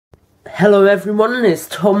Hello everyone, it's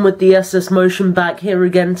Tom with TheSSMotion back here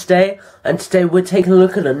again today, and today we're taking a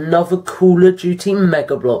look at another Call of Duty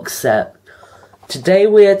Mega Bloks set. Today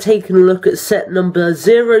we are taking a look at set number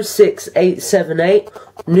 06878,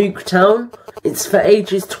 Nuketown. It's for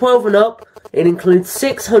ages 12 and up, it includes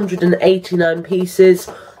 689 pieces,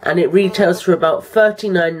 and it retails for about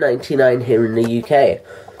 $39.99 here in the UK.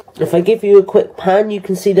 If I give you a quick pan, you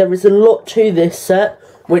can see there is a lot to this set,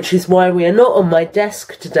 which is why we are not on my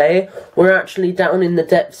desk today. We're actually down in the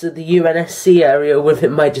depths of the UNSC area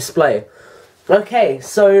within my display. Okay,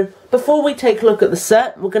 so before we take a look at the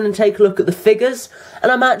set, we're going to take a look at the figures, and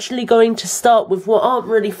I'm actually going to start with what aren't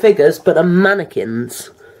really figures, but are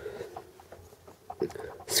mannequins.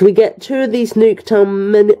 So we get two of these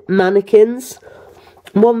Nuketown mannequins,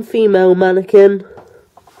 one female mannequin,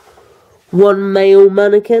 one male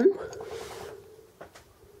mannequin,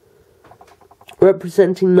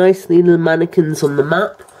 representing nicely the mannequins on the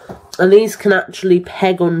map, and these can actually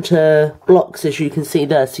peg onto blocks, as you can see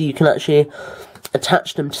there, so you can actually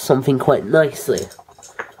attach them to something quite nicely.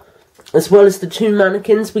 As well as the two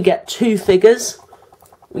mannequins, we get two figures.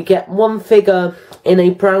 We get one figure in a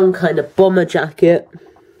brown kind of bomber jacket,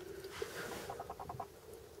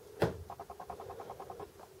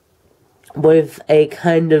 with a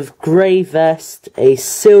kind of grey vest, a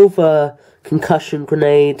silver concussion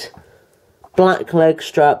grenade, black leg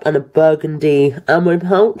strap, and a burgundy ammo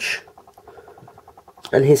pouch.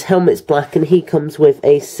 And his helmet's black, and he comes with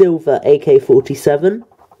a silver AK-47.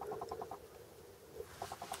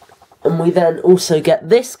 And we then also get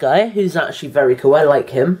this guy, who's actually very cool, I like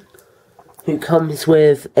him, who comes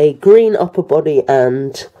with a green upper body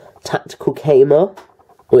and tactical camo,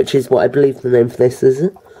 which is what I believe the name for this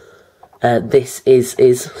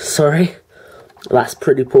is. Sorry, that's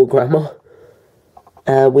pretty poor grammar.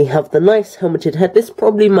 We have the nice helmeted head. This is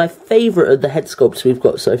probably my favourite of the head sculpts we've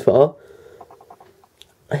got so far.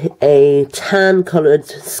 A tan coloured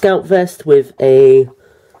scout vest with a,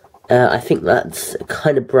 I think that's a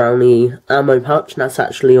kind of browny ammo pouch, and that's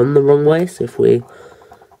actually on the wrong way, so if we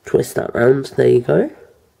twist that round, there you go.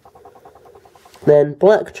 Then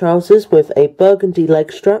black trousers with a burgundy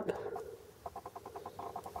leg strap,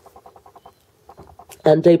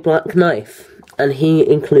 and a black knife. And he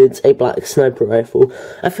includes a black sniper rifle.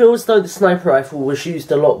 I feel as though the sniper rifle was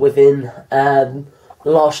used a lot within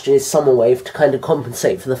last year's summer wave to kind of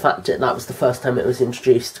compensate for the fact that that was the first time it was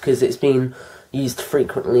introduced, because it's been used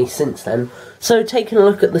frequently since then. So taking a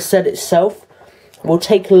look at the set itself, we'll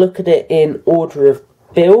take a look at it in order of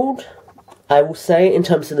build, I will say, in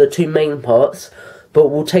terms of the two main parts, but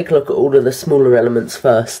we'll take a look at all of the smaller elements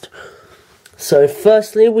first. So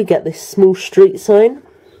firstly, we get this small street sign.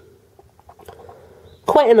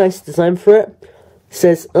 Quite a nice design for it. It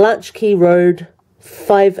says Latchkey Road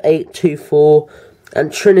 5824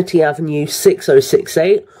 and Trinity Avenue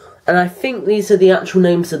 6068. And I think these are the actual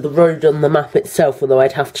names of the road on the map itself, although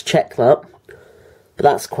I'd have to check that. But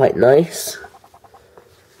that's quite nice.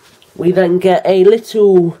 We then get a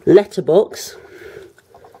little letterbox,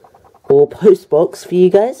 or post box for you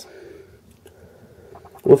guys,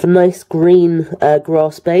 with a nice green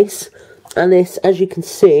grass base. And this, as you can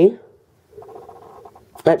see,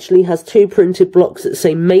 actually has two printed blocks that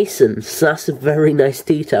say Masons, so that's a very nice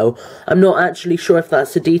detail. I'm not actually sure if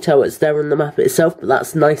that's a detail that's there on the map itself, but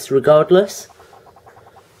that's nice regardless.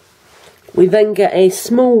 We then get a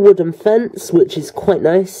small wooden fence, which is quite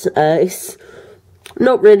nice. It's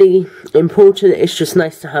not really important, it's just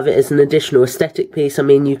nice to have it as an additional aesthetic piece. I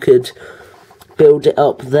mean, you could build it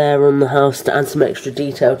up there on the house to add some extra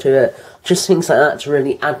detail to it. Just things like that to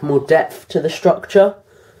really add more depth to the structure.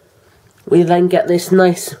 We then get this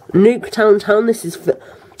nice Nuketown town. This is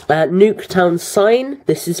Nuketown Sign.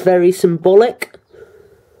 This is very symbolic.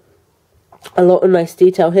 A lot of nice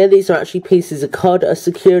detail here. These are actually pieces of COD that are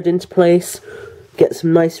secured into place. Get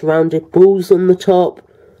some nice rounded balls on the top.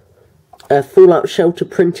 A Fallout Shelter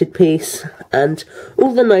printed piece. And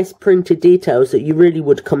all the nice printed details that you really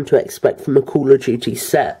would come to expect from a Call of Duty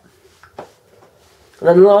set. And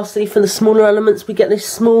then lastly, for the smaller elements, we get this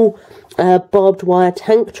small barbed wire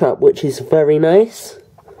tank trap, which is very nice.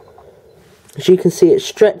 As you can see, it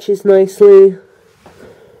stretches nicely.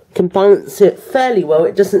 Can balance it fairly well.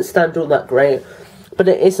 It doesn't stand all that great, but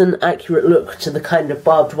it is an accurate look to the kind of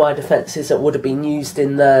barbed wire defences that would have been used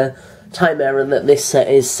in the time era that this set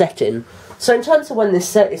is set in. So in terms of when this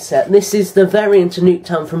set is set, this is the variant of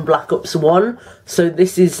Nuketown from Black Ops 1, so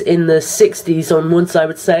this is in the 60s onwards, I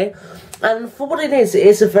would say. And for what it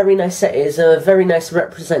is a very nice set. It is a very nice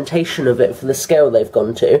representation of it for the scale they've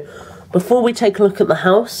gone to. Before we take a look at the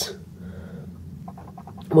house,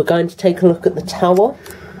 we're going to take a look at the tower.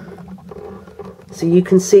 So you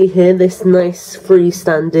can see here this nice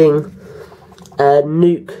freestanding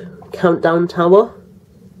Nuke countdown tower.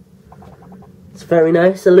 It's very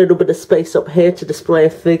nice. A little bit of space up here to display a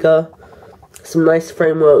figure. Some nice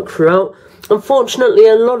framework throughout. Unfortunately,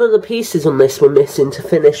 a lot of the pieces on this were missing to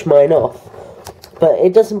finish mine off. But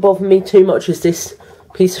it doesn't bother me too much as this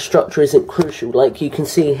piece of structure isn't crucial. Like you can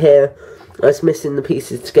see here, I was missing the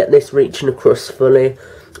pieces to get this reaching across fully.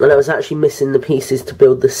 And I was actually missing the pieces to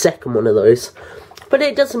build the second one of those. But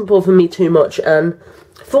it doesn't bother me too much, and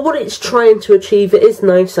for what it's trying to achieve, it is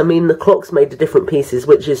nice. I mean, the clock's made of different pieces,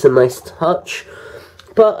 which is a nice touch.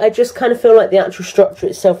 But I just kind of feel like the actual structure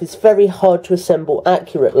itself is very hard to assemble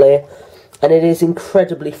accurately. And it is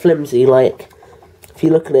incredibly flimsy. Like, if you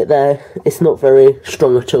look at it there, it's not very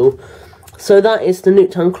strong at all. So that is the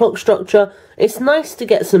Nuketown clock structure. It's nice to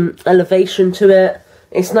get some elevation to it.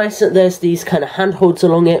 It's nice that there's these kind of handholds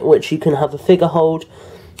along it, which you can have a figure hold.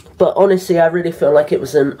 But honestly, I really feel like it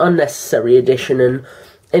was an unnecessary addition, and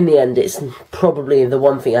in the end, it's probably the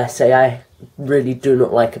one thing I say I really do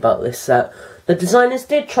not like about this set. The designers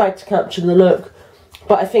did try to capture the look,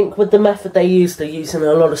 but I think with the method they used, they're using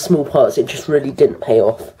a lot of small parts, it just really didn't pay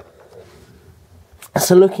off.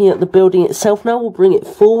 So looking at the building itself now, we'll bring it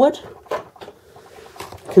forward.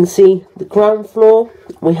 You can see the ground floor.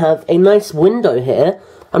 We have a nice window here.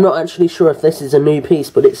 I'm not actually sure if this is a new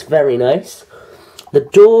piece, but it's very nice. The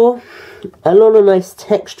door, a lot of nice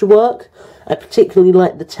texture work. I particularly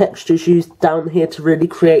like the textures used down here to really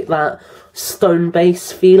create that stone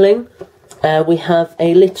base feeling. We have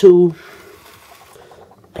a little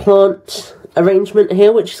plant arrangement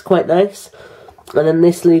here, which is quite nice. And then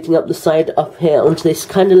this leading up the side up here onto this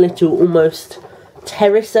kind of little almost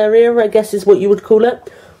terrace area, I guess is what you would call it.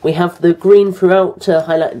 We have the green throughout to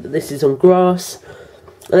highlight that this is on grass.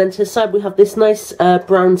 And then to the side we have this nice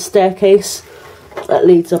brown staircase that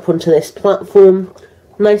leads up onto this platform.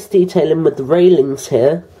 Nice detailing with the railings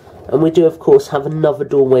here. And we do of course have another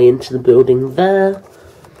doorway into the building there.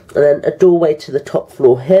 And then a doorway to the top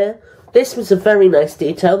floor here. This was a very nice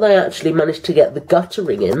detail. They actually managed to get the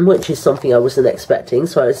guttering in, which is something I wasn't expecting,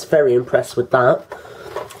 so I was very impressed with that.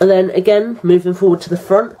 And then again, moving forward to the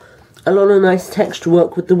front, a lot of nice texture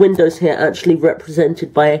work with the windows here actually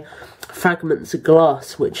represented by fragments of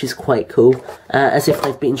glass, which is quite cool, as if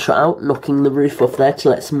they've been shot out, knocking the roof off there to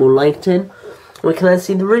let some more light in. We can then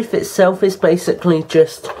see the roof itself is basically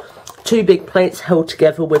just two big plates held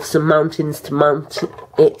together with some mountings to mount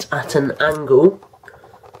it at an angle.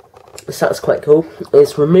 So that's quite cool.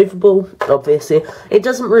 It's removable, obviously. It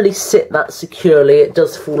doesn't really sit that securely, it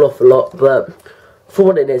does fall off a lot, but for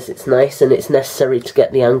what it is, it's nice and it's necessary to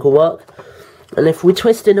get the angle work. And if we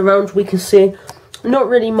twist it around, we can see not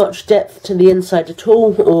really much depth to the inside at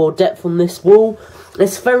all, or depth on this wall.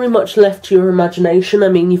 It's very much left to your imagination. I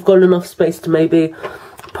mean, you've got enough space to maybe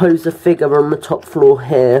pose a figure on the top floor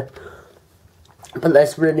here, but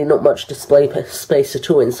there's really not much display space at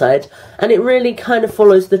all inside. And it really kind of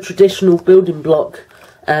follows the traditional building block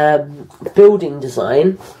building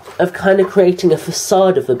design of kind of creating a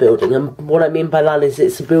facade of a building. And what I mean by that is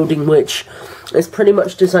it's a building which is pretty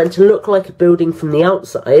much designed to look like a building from the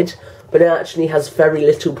outside, but it actually has very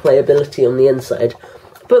little playability on the inside.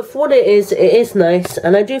 But for what it is nice,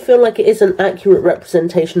 and I do feel like it is an accurate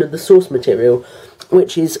representation of the source material,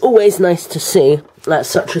 which is always nice to see at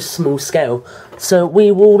such a small scale. So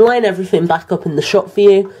we will line everything back up in the shot for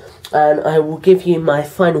you, and I will give you my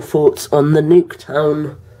final thoughts on the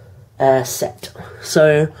Nuketown set.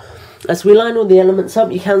 So, as we line all the elements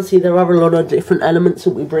up, you can see there are a lot of different elements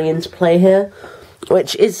that we bring into play here,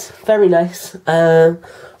 which is very nice.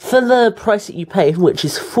 For the price that you pay, which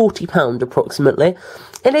is £40 approximately,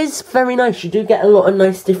 it is very nice. You do get a lot of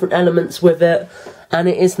nice different elements with it, and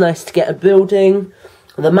it is nice to get a building.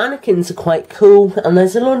 The mannequins are quite cool, and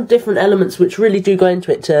there's a lot of different elements which really do go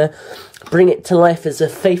into it to bring it to life as a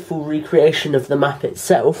faithful recreation of the map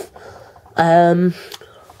itself.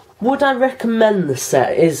 Would I recommend the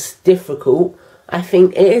set? Is difficult. I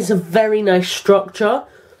think it is a very nice structure.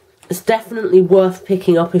 It's definitely worth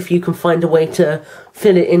picking up if you can find a way to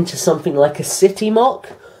fit it into something like a city mock.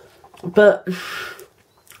 But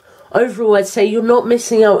overall, I'd say you're not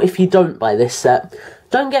missing out if you don't buy this set.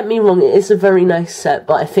 Don't get me wrong, it is a very nice set,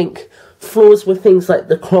 but I think flaws with things like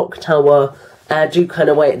the clock tower do kind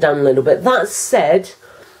of weigh it down a little bit. That said,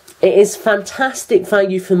 it is fantastic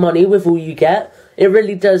value for money with all you get. It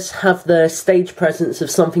really does have the stage presence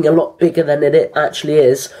of something a lot bigger than it actually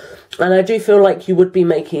is. And I do feel like you would be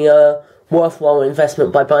making a worthwhile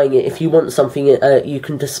investment by buying it if you want something you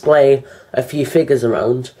can display a few figures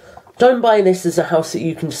around. Don't buy this as a house that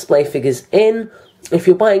you can display figures in. if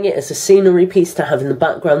you're buying it as a scenery piece to have in the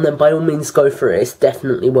background, then by all means go for it. It's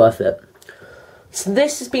definitely worth it. So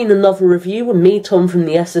this has been another review with me, Tom, from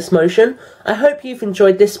TheSSMotion. I hope you've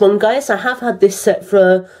enjoyed this one, guys. I have had this set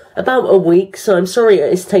for about a week, so I'm sorry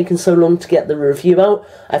it's taken so long to get the review out.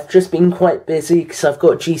 I've just been quite busy because I've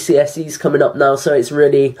got GCSEs coming up now, so it's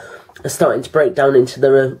really starting to break down into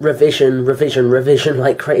the revision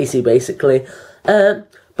like crazy, basically.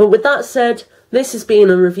 But with that said, this has been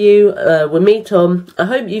a review with me, Tom. I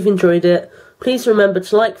hope you've enjoyed it. Please remember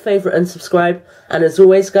to like, favourite and subscribe. And as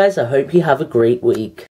always, guys, I hope you have a great week.